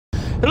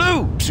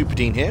Hello,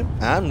 Superdean here,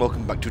 and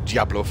welcome back to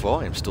Diablo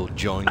 4. I'm still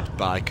joined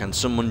by, can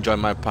someone join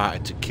my party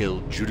to kill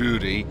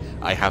Drury?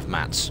 I have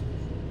mats.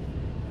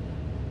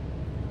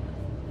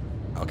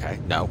 Okay,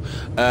 no.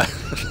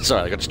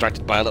 Sorry, I got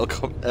distracted by a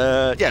little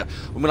yeah,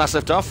 when we last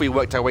left off, we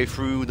worked our way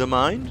through the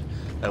mine.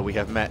 We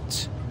have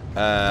met,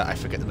 I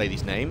forget the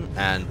lady's name,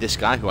 and this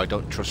guy, who I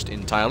don't trust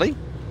entirely.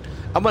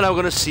 And we're now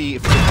going to see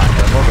if we can find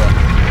her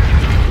mother.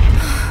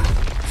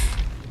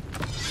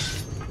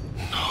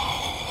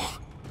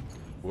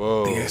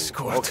 Whoa. The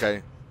escort.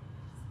 Okay.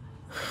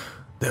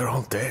 They're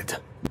all dead.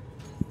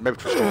 Maybe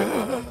trust me.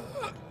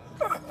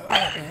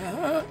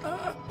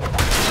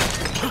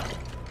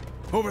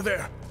 Over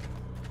there.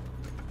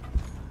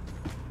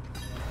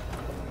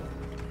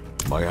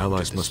 My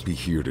allies must be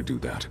here to do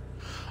that.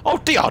 Oh,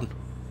 Dion!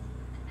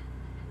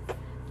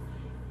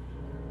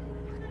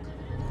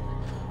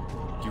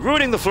 You're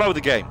ruining the flow of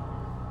the game.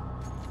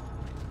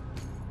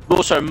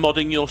 Also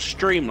modding your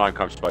stream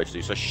like I'm supposed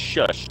to, so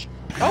shush.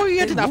 Oh, you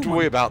didn't have to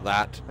worry about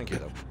that. Thank you,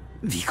 though.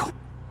 Vigo.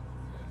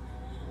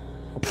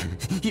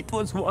 It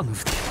was one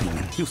of the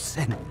women you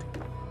sent.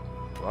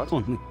 What?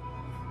 Only...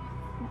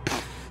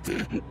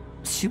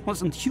 She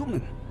wasn't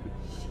human.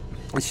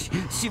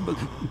 She was...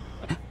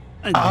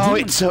 Oh,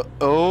 it's a...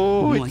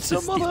 Oh, like it's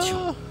a mother.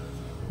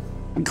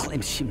 statue.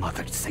 Claims she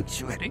mothered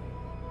sanctuary.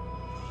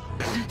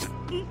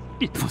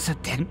 It was a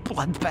damn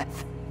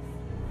bloodbath.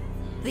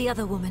 The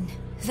other woman,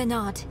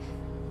 Venard.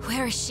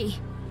 Where is she?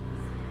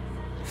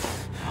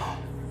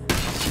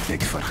 She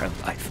begged for her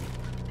life.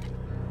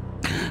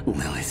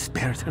 Lily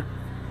spared her.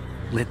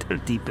 Let her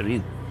deeper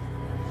in.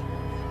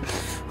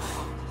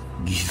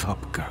 Give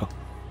up, girl.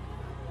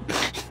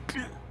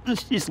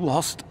 She's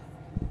lost.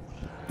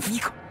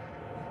 Vigo,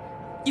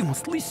 you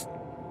must listen.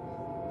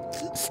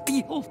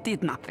 Steel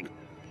did nothing.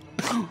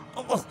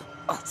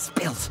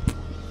 Spells,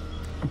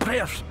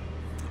 prayers,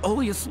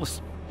 all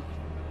useless.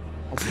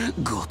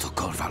 Go to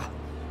Corval.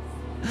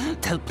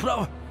 Tell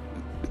Pro.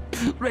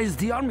 Raise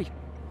the army.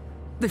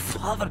 The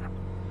father.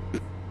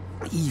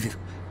 Evil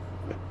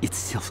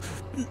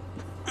itself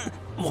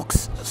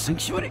mocks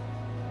sanctuary.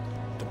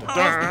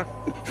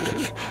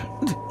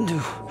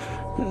 Do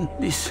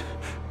this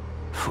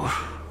for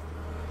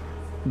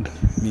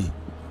me.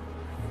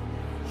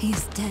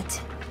 He's dead.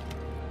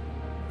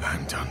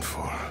 I'm done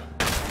for.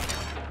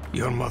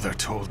 Your mother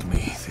told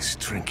me this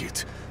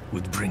trinket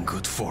would bring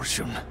good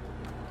fortune.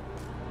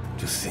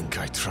 To think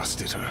I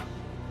trusted her.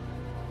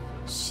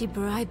 She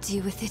bribed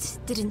you with it,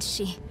 didn't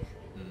she?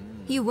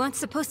 You weren't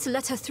supposed to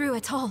let her through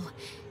at all.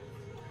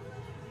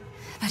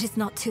 But it's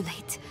not too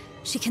late.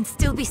 She can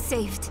still be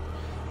saved.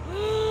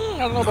 I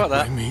don't know about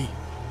that. By me.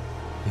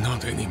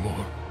 Not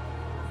anymore.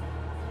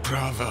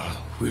 Prava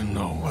will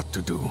know what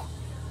to do.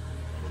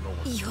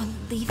 You're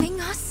leaving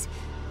us?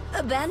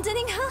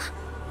 Abandoning her?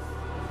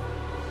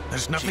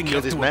 There's nothing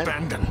killed left his to men.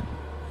 abandon.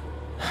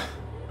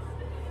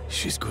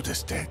 She's good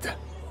as dead.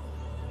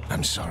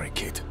 I'm sorry,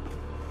 kid.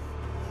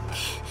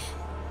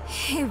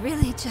 He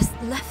really just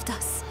left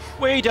us.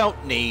 We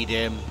don't need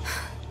him.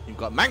 You've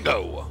got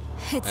Mango.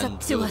 It's And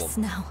up to the other us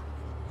now.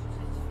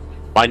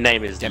 My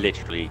name is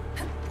literally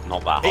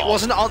not that hard. It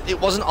wasn't on. It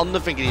wasn't on the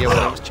video when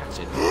I was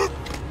chatting.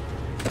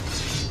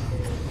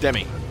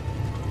 Demi.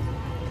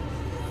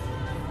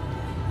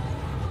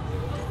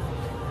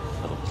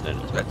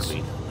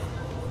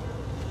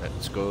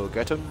 Let's go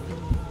get him.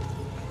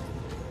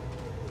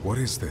 What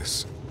is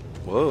this?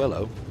 Whoa,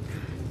 hello.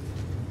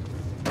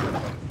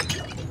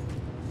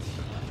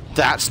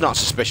 That's not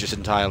suspicious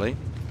entirely.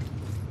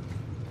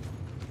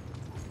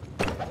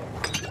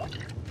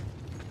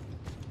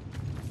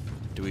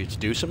 Do we need to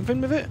do something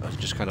with it? Or is it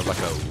just kind of like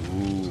a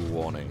ooh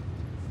warning?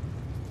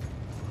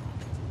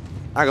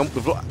 Hang on,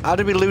 how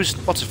did we lose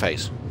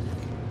what's-her-face?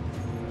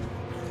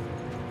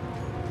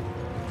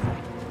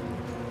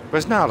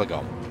 Where's Nala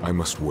gone? I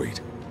must wait.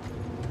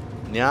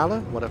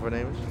 Nyala? Whatever her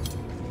name is?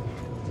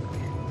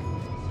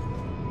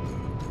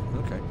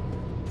 Okay.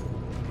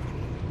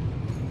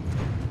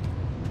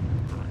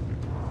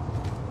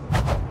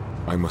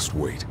 I must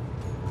wait.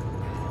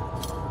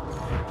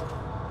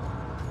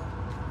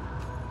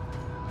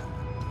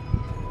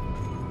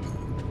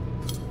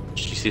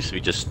 She seems to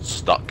be just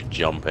stuck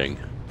jumping.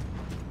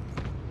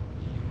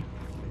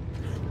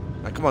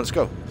 Right, come on, let's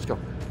go. Let's go.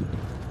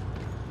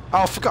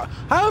 Oh, I forgot.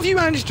 How have you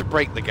managed to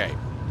break the game?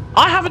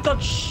 I haven't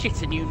done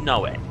shit and you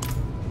know it.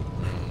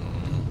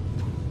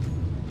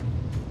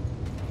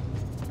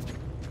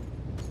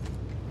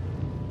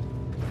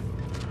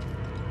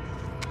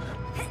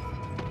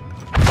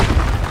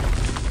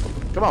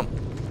 Come on.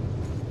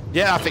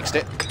 Yeah, I fixed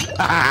it.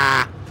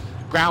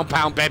 Ground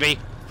pound, baby.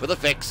 For the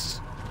fix.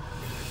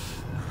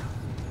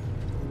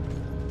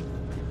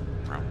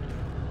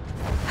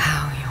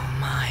 How your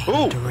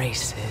mind Ooh.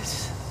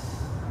 races.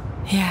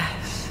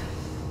 Yes,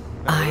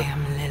 I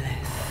am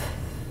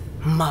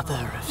Lilith,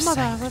 Mother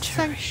of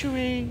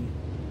Sanctuary.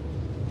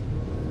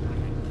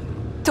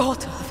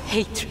 Daughter of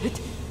hatred.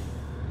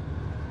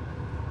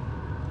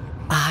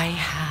 I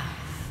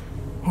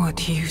have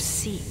what you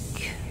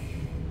seek.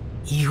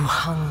 You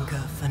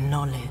hunger for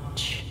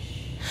knowledge.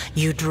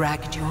 You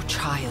dragged your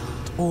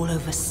child all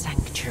over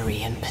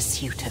Sanctuary in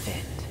pursuit of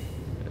it.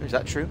 Is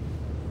that true?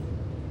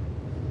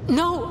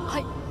 No,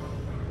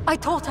 I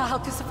taught her how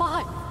to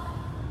survive.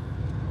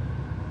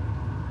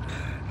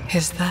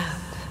 Is that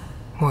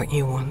what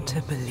you want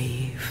to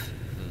believe?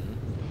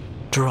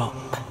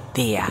 Drop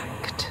the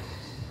act.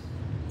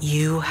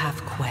 You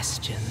have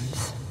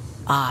questions.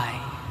 I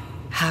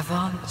have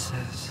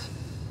answers.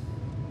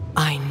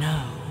 I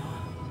know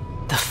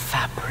the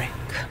fabric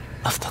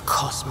of the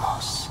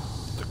cosmos.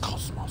 The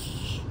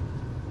cosmos.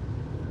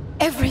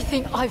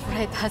 Everything I've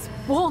read has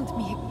warned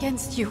me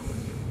against you.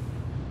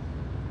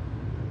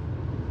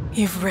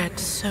 You've read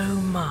so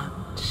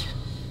much,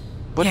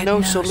 But yet know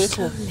know so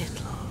little.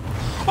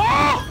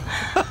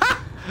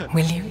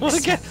 Will you What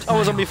again? accept I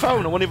was my on my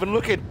phone, I wasn't even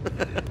looking.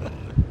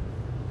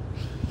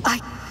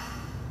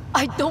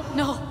 I don't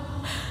know.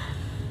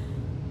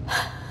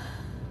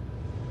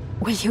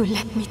 Will you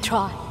let me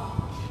try?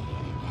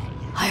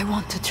 I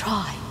want to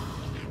try.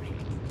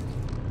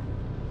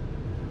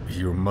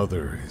 Your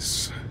mother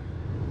is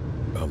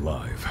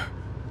alive.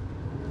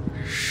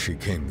 She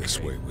came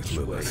this way with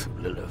Lilith.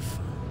 Lilith.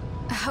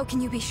 How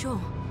can you be sure?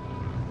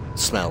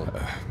 Smell.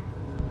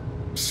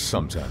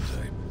 Sometimes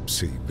I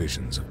see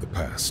visions of the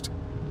past.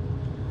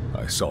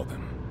 I saw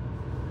them.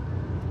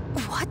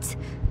 What?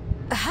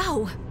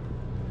 How?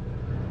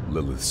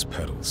 Lilith's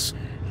petals.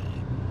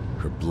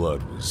 Her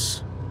blood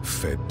was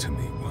fed to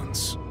me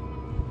once.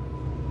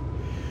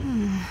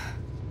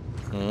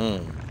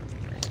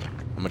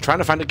 I'm trying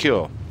to find a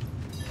cure.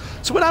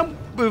 So when I'm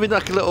moving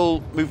like a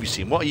little movie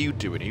scene, what are you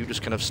doing? Are you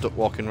just kind of stuck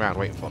walking around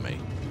waiting for me?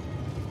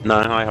 No,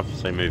 I have the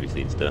same movie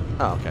scenes still.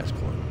 Oh, okay, that's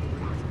cool.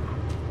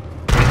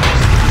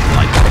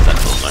 Like,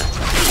 that's all though.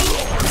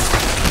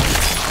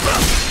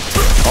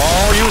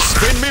 Oh, you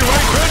spin me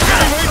right through!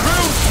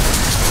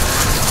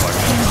 I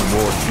need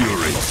more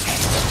fury.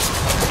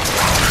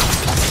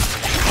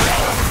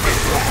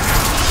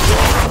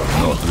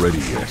 Not ready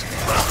yet.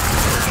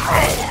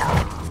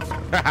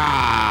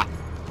 Haha!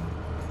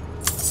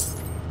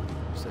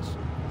 What's this?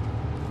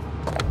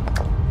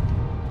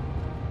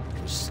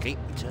 To escape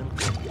eternal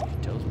company,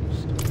 tells me.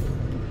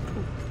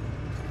 Cool.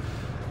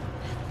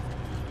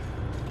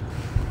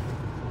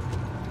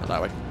 Not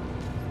that way.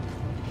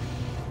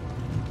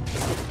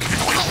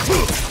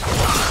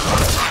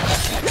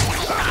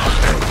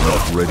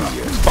 Not ready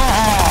yet.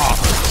 Ah!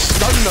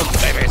 Stun them,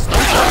 baby! Stun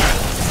them!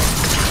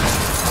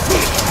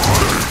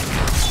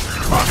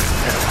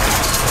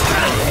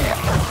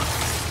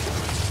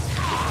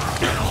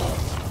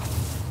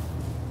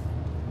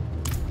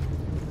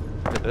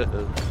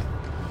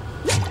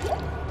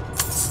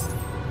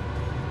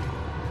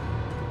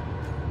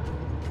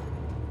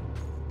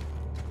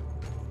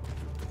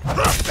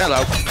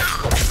 Hello.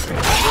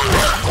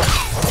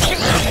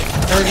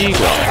 Where are you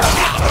going?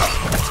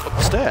 Up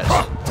the stairs.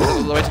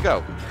 All the way to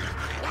go.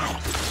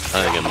 I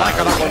think it I might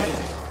got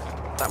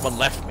that one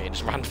left me and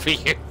just ran for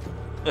you.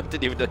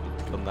 Didn't even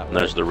come that way.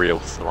 There's the real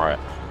threat.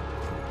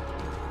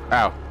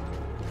 Ow.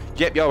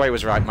 Yep, your way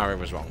was right, my way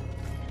was wrong.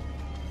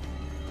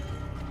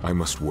 I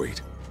must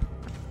wait.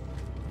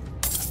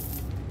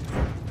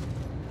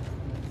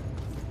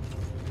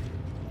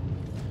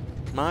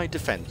 My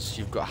defense,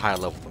 you've got a higher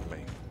level than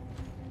me.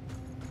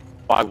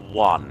 By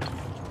one.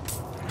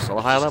 Still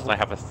a higher Because level? I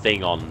have a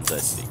thing on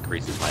that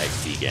increases my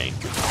XP gain.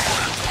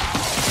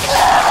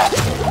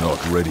 Not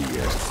ready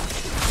yet.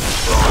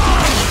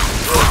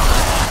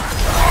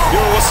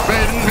 You'll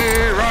spin me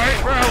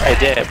right round. Hey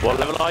Deb, what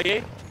level are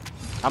you?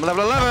 I'm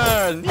level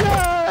 11!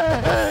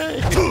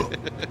 Yay!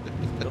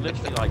 You're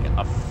literally like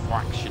a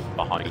fraction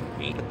behind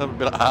me. I'm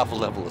like half a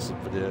level or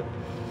something, yeah.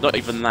 Not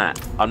even that.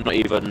 I'm not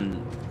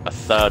even a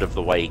third of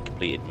the way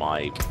completed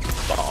my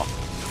bar.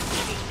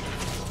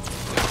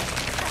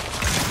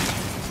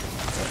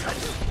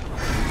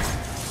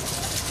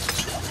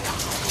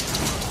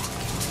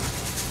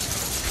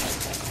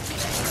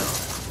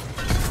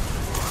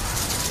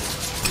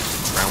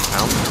 Round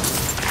pound.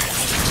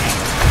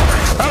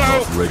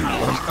 Not ready.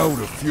 I'm out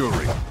of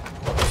fury.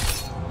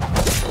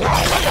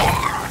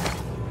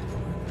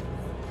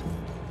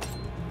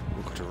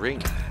 We've got a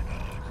ring.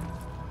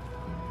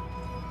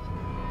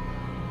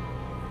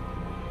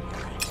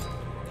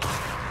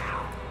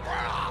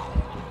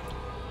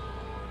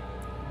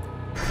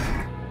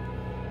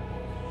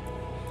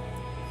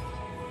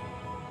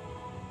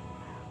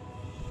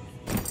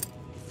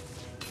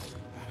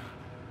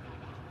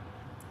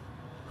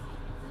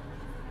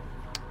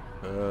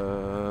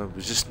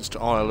 Resistance to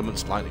all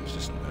elements, lightning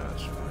resistant.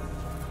 That's fine.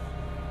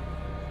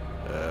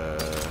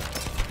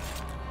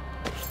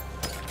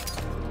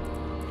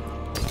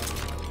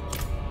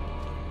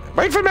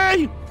 Wait for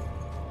me!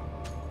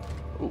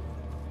 Ooh,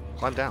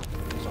 climb down.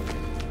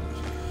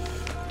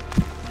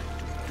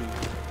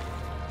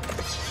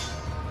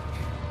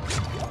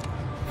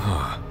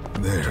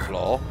 There.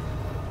 Floor.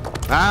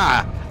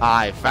 Ah!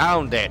 I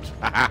found it!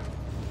 Haha!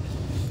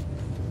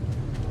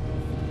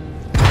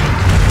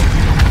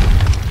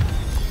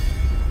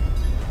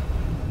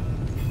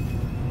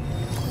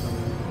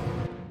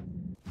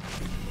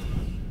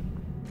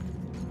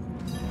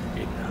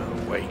 In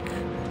her wake.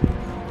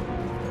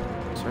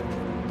 That's right.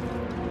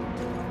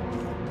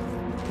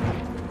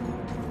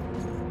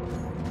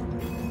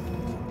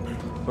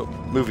 Oh,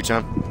 movie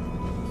time.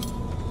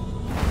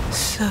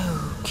 So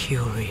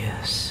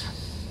curious.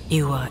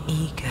 You are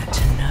eager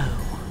to know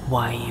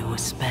why you were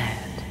spared.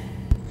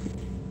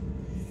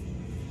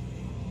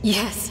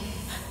 Yes.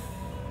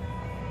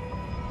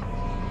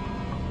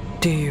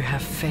 Do you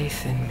have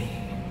faith in me?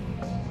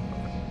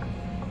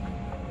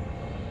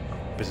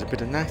 It's a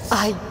bit of nice.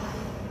 I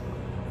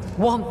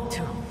want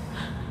to.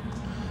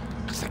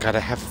 Cause I gotta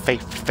have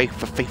faith.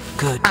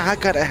 Good. I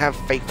gotta have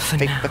faith. For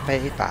now.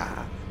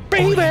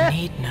 Baby. All you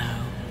need know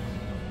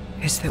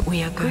is that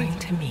we are going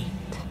to meet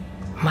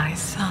my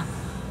son.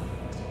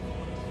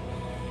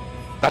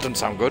 That doesn't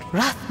sound good.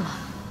 Rathma,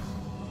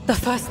 the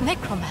first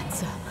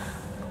necromancer.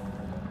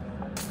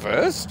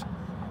 First?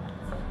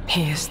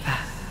 He is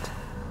that,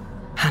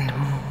 and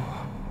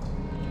more.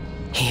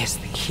 He is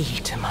the key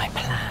to my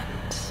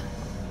plans.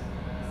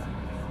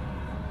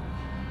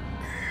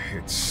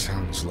 It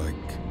sounds like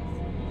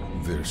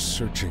they're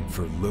searching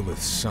for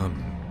Lilith's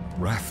son,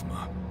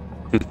 Rathma.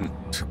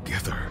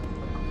 Together.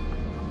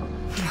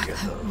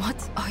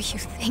 What are you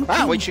thinking?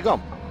 Ah, where'd she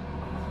gone?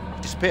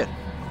 Disappeared.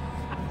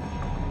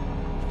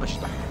 Oh, she's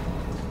back.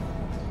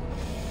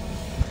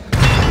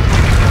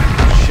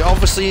 She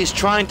obviously is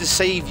trying to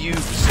save you.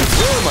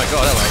 Oh my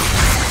god, hello.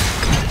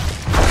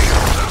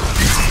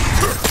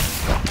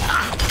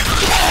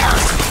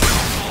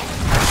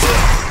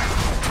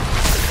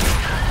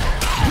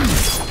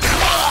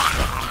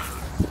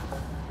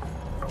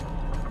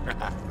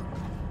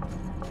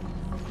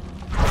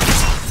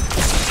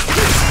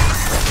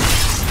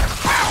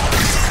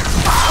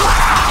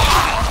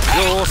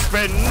 You'll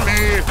spin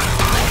me.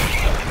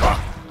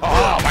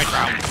 Oh, my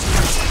ground.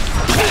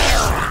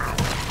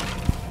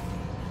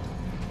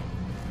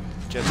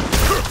 I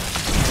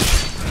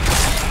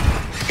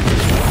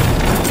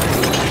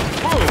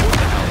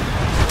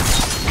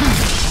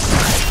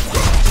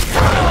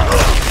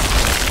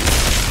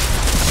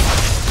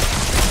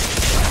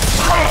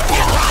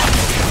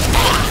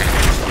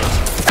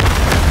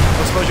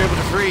suppose you're able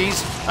to freeze.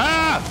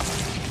 Ah!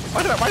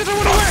 Why did I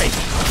run away?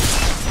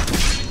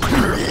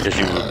 Because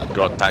you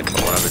got attacked by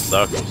one of his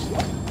circles.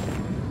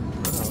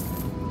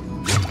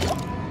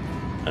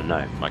 Oh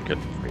no, I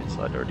couldn't freeze,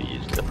 I'd already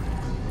used it.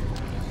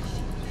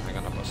 Hang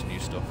on, I've got some new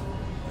stuff.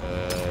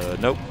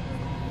 Nope.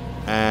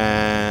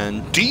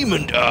 And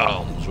Demon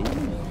Arms! Ooh,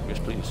 yes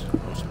please. I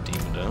want some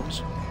Demon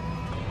Arms.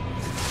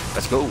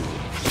 Let's go.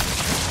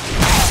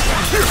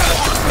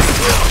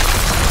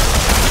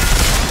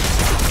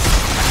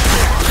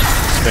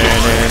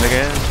 Spinning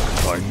again.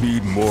 I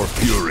need more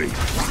fury.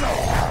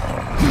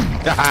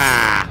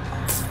 Haha!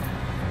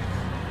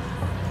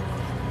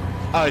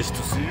 Eyes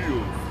to see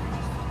you.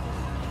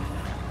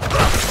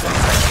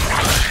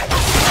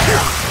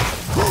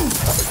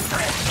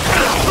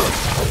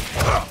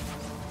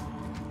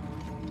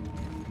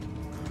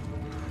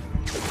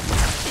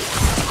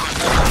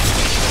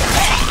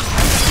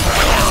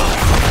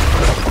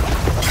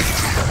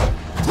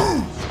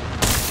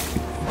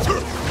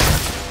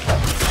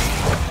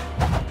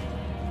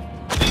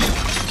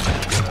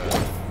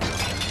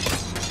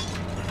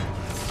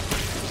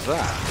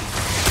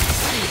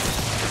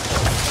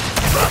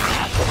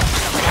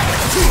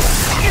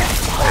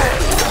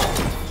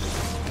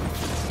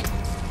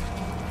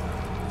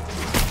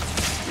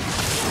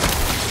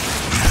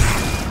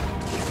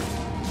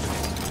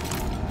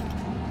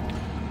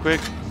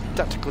 Quick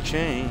tactical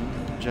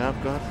change.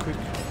 I've got quick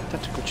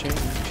tactical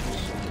changes.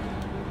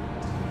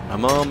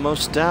 I'm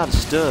almost out of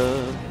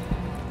stuff.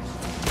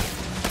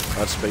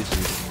 Out of space.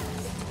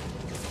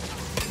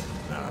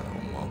 No, I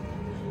don't want.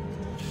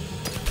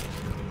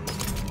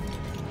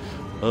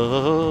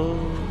 Oh.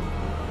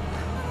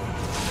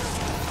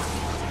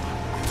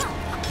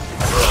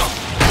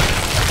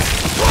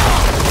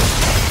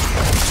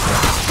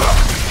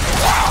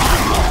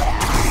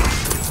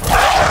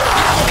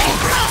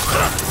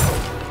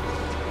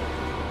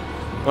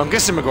 Well, I'm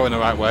guessing we're going the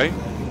right way.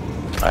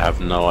 I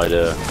have no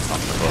idea.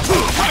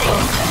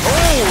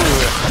 Oh!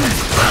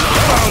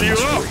 You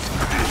up!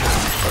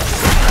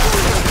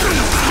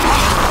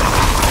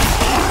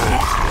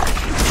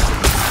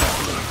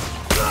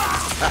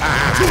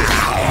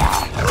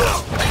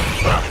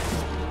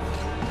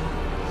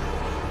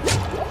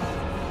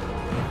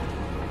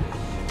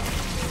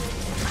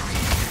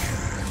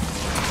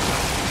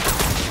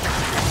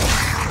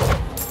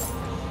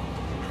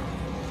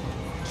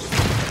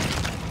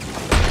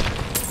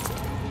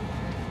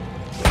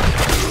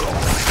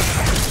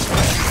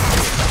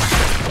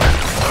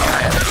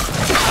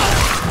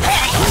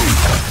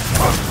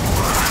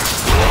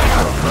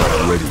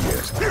 Ready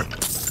yet.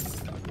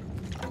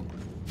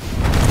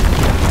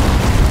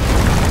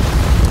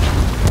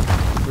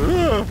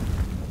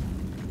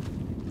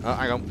 Oh,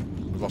 hang on.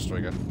 We've lost her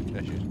again.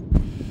 There she is.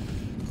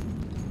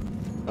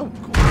 Oh,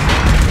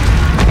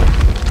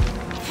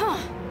 cool.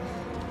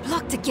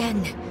 Blocked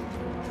again.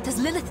 Does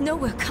Lilith know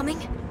we're coming?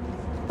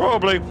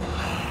 Probably.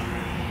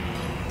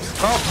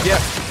 Oh,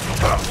 yeah.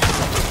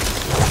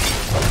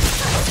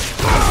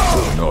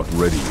 Not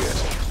ready yet.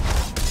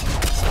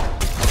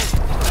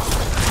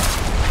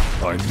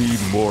 I need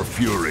more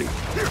fury.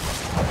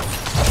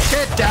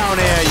 Get down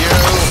here, you!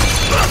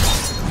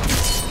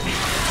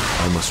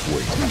 I must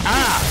wait.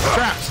 Ah!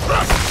 Trapped!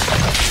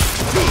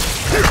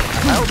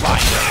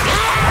 Hellbite!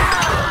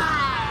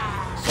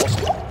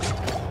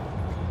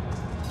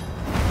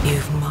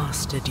 You've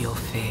mastered your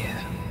fear,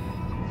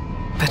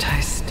 but I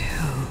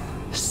still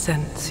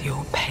sense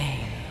your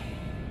pain.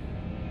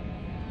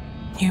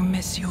 You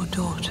miss your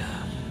daughter.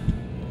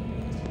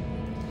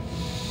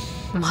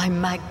 My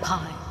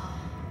magpie.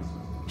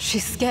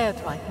 She's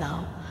scared right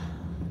now.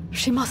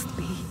 She must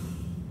be.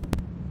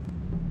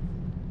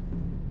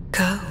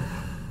 Go.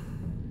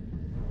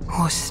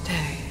 Or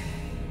stay.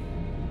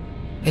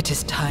 It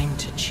is time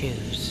to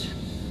choose.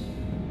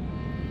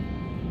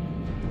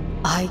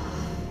 I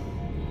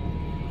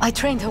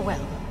trained her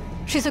well.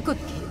 She's a good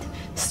kid.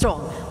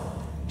 Strong.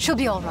 She'll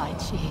be all right,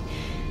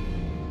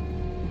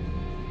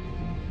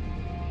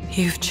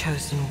 You've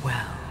chosen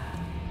well,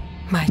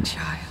 my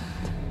child.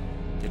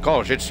 Your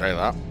caller should say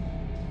that.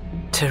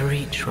 To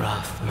reach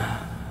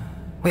Rathma,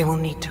 we will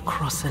need to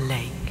cross a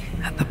lake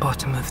at the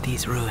bottom of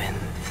these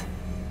ruins.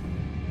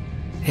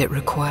 It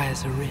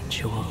requires a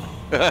ritual.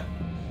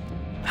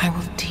 I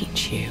will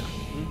teach you.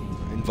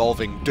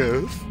 Involving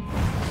death?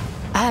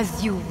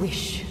 As you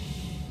wish,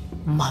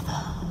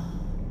 Mother.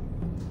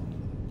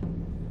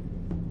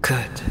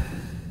 Good.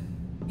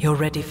 You're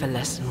ready for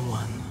lesson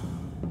 1.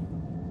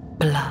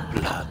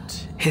 Blood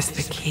is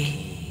the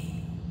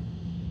key.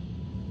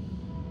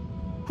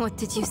 What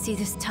did you see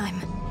this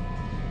time?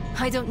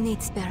 I don't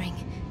need sparing.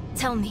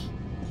 Tell me.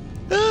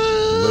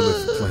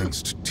 Lilith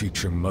plans to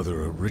teach her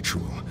mother a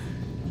ritual.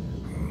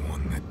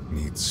 One that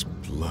needs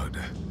blood.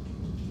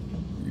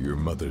 Your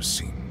mother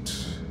seemed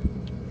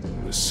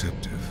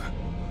receptive.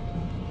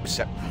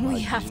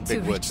 We have to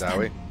big words, reach are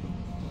we?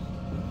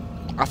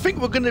 I think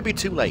we're going to be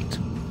too late.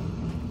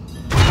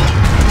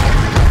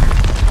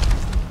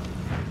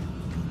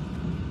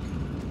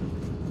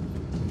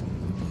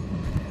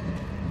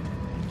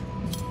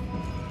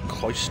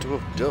 Cloister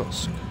of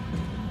Dusk.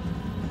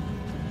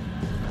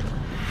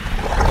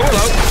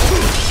 Hello.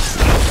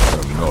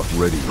 I'm not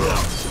ready yet.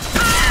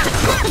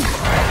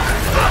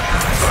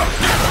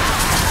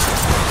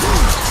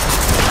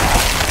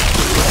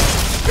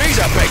 He's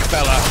a big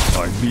fella.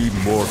 I need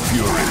more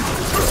fury.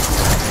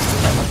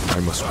 I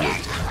must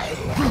wait.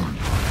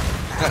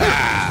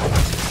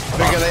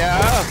 Bigger they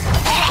are.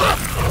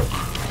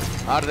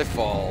 How do they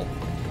fall?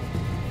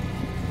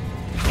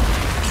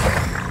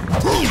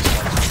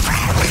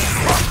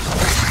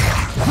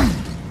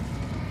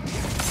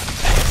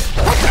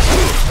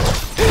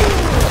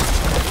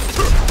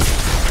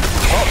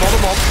 Oh,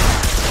 bottom up.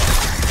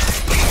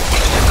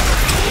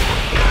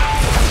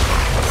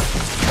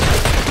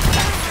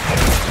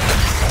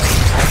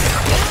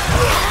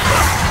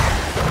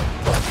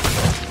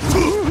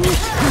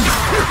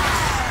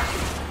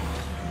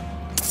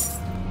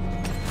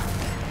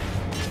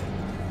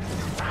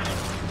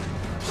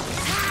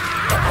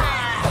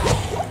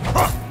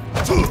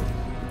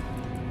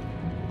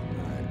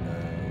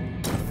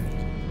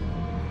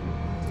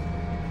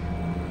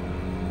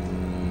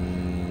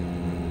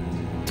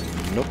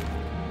 Nope.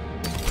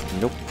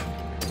 Nope.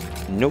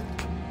 Nope.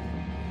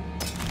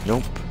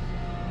 Nope.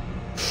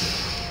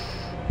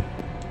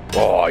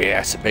 Oh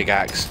yes, a big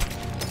axe.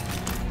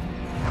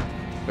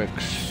 Big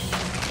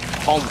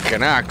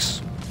honking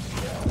axe.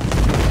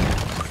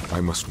 I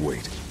must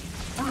wait.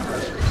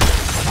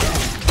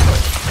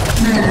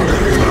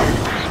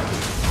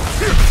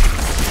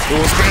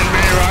 You'll spin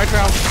me right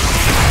now.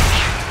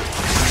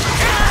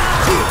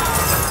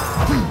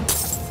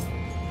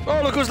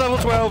 Oh, look who's level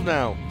 12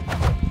 now.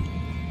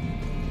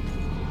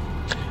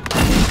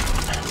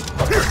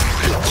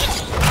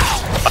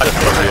 I just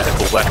want to use a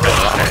cool weapon. I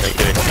don't think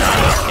doing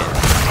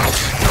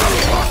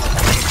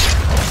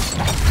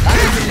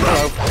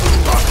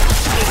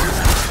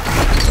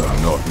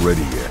I'm not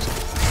ready yet.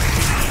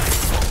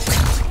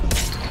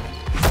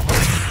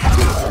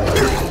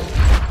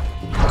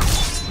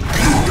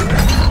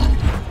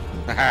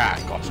 Haha,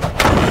 gotcha.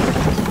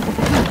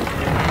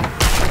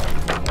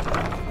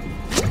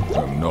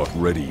 I'm not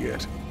ready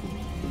yet.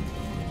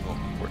 Oh,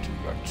 we're too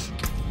much.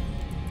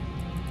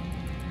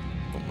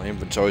 Oh, my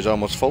inventory's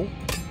almost full.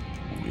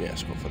 Ooh,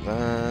 yes, go for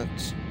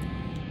that.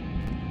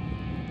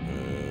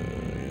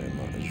 Yeah,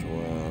 might as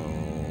well.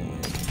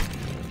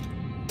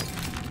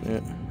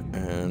 Yeah,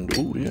 and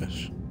oh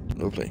yes,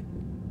 lovely.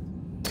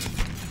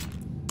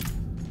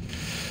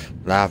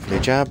 Lovely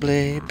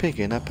jubbly,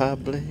 picking up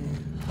pubbly.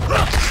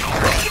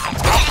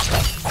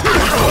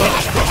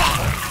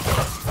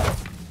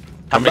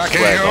 How many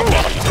squares off?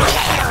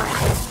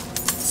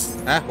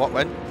 What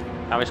when?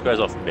 How many squares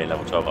off from being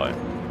level 12 are you?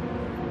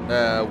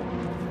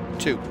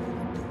 2.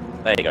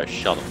 There you go,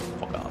 shut the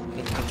fuck up.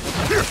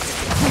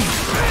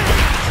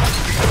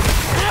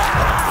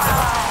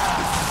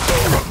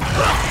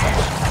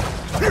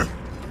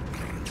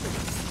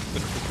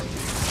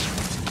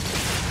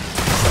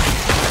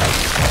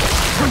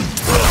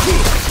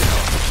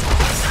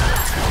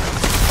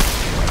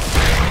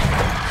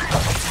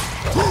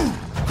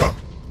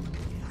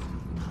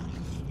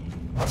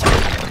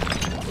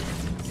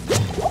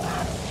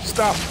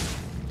 Stop!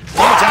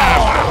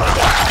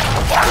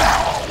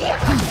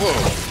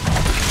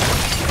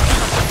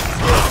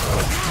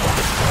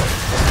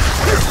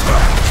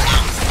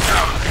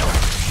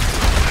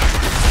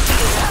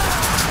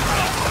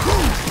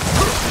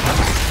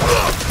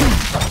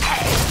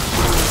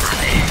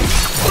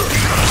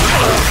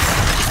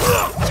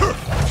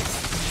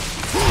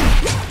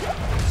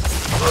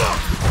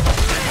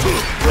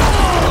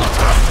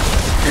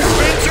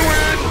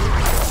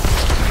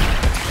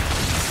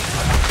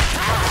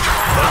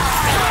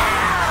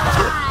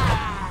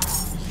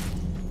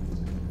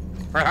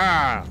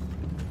 Ha-ha!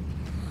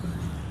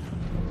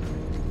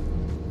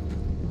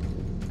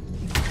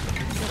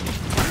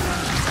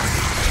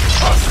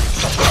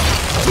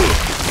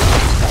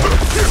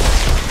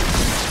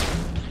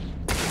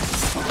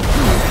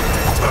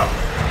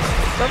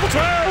 Level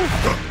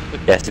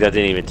 12! Yes, that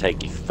didn't even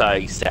take you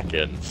 30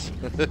 seconds.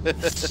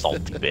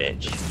 Salty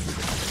bitch.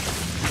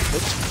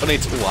 It's funny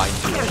to wind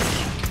you.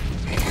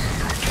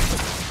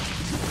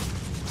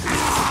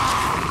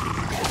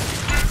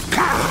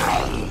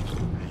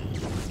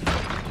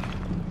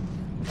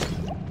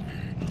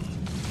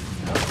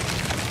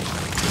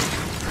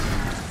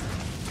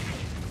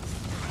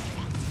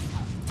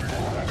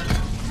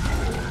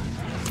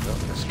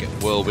 Let's get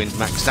Whirlwind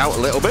maxed out a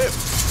little bit.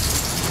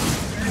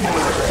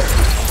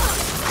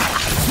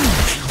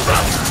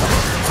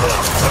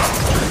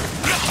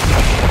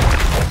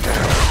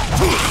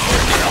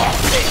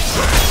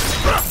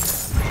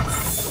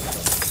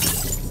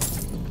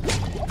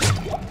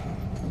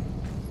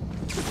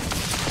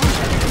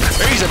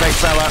 He's a big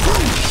fella.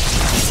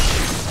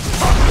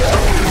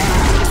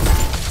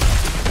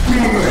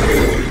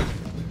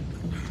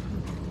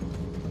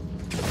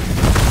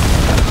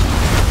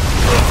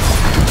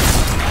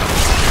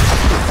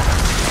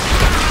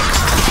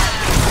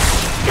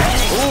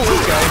 Ooh,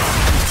 okay.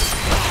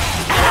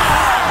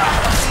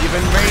 You've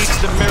enraged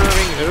the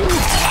mirroring who?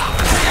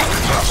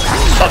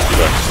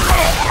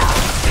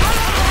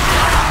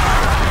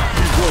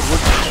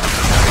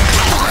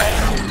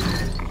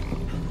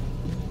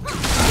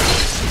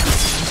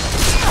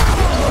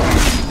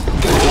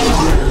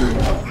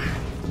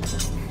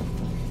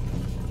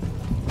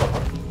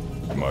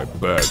 My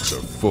bags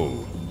are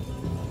full.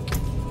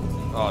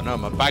 Oh no,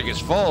 my bag is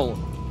full.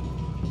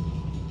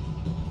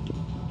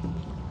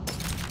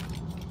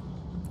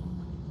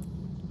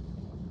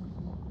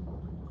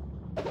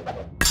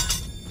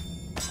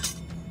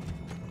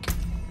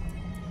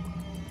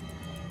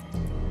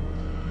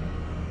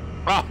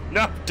 Oh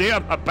no, dear,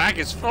 my bag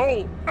is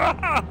full.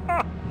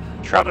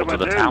 Travel to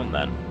the town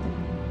then.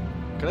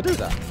 Can I do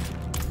that?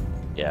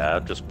 Yeah,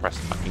 just press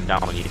fucking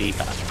down on your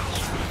D-pad.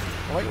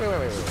 Oh, wait. Hang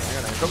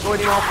on, don't go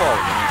any more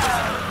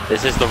forward.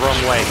 This is the wrong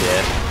way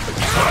here.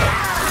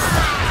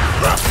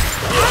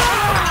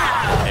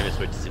 Maybe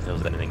switch to see if there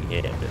was anything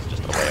here, but it's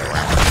just the way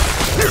around.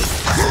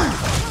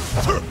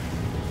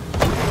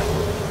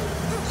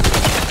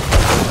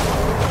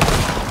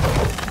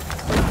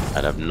 I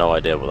have no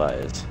idea what that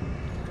is.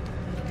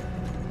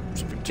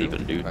 It's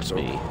even new to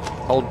me.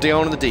 Hold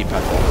down on the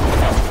D-pad.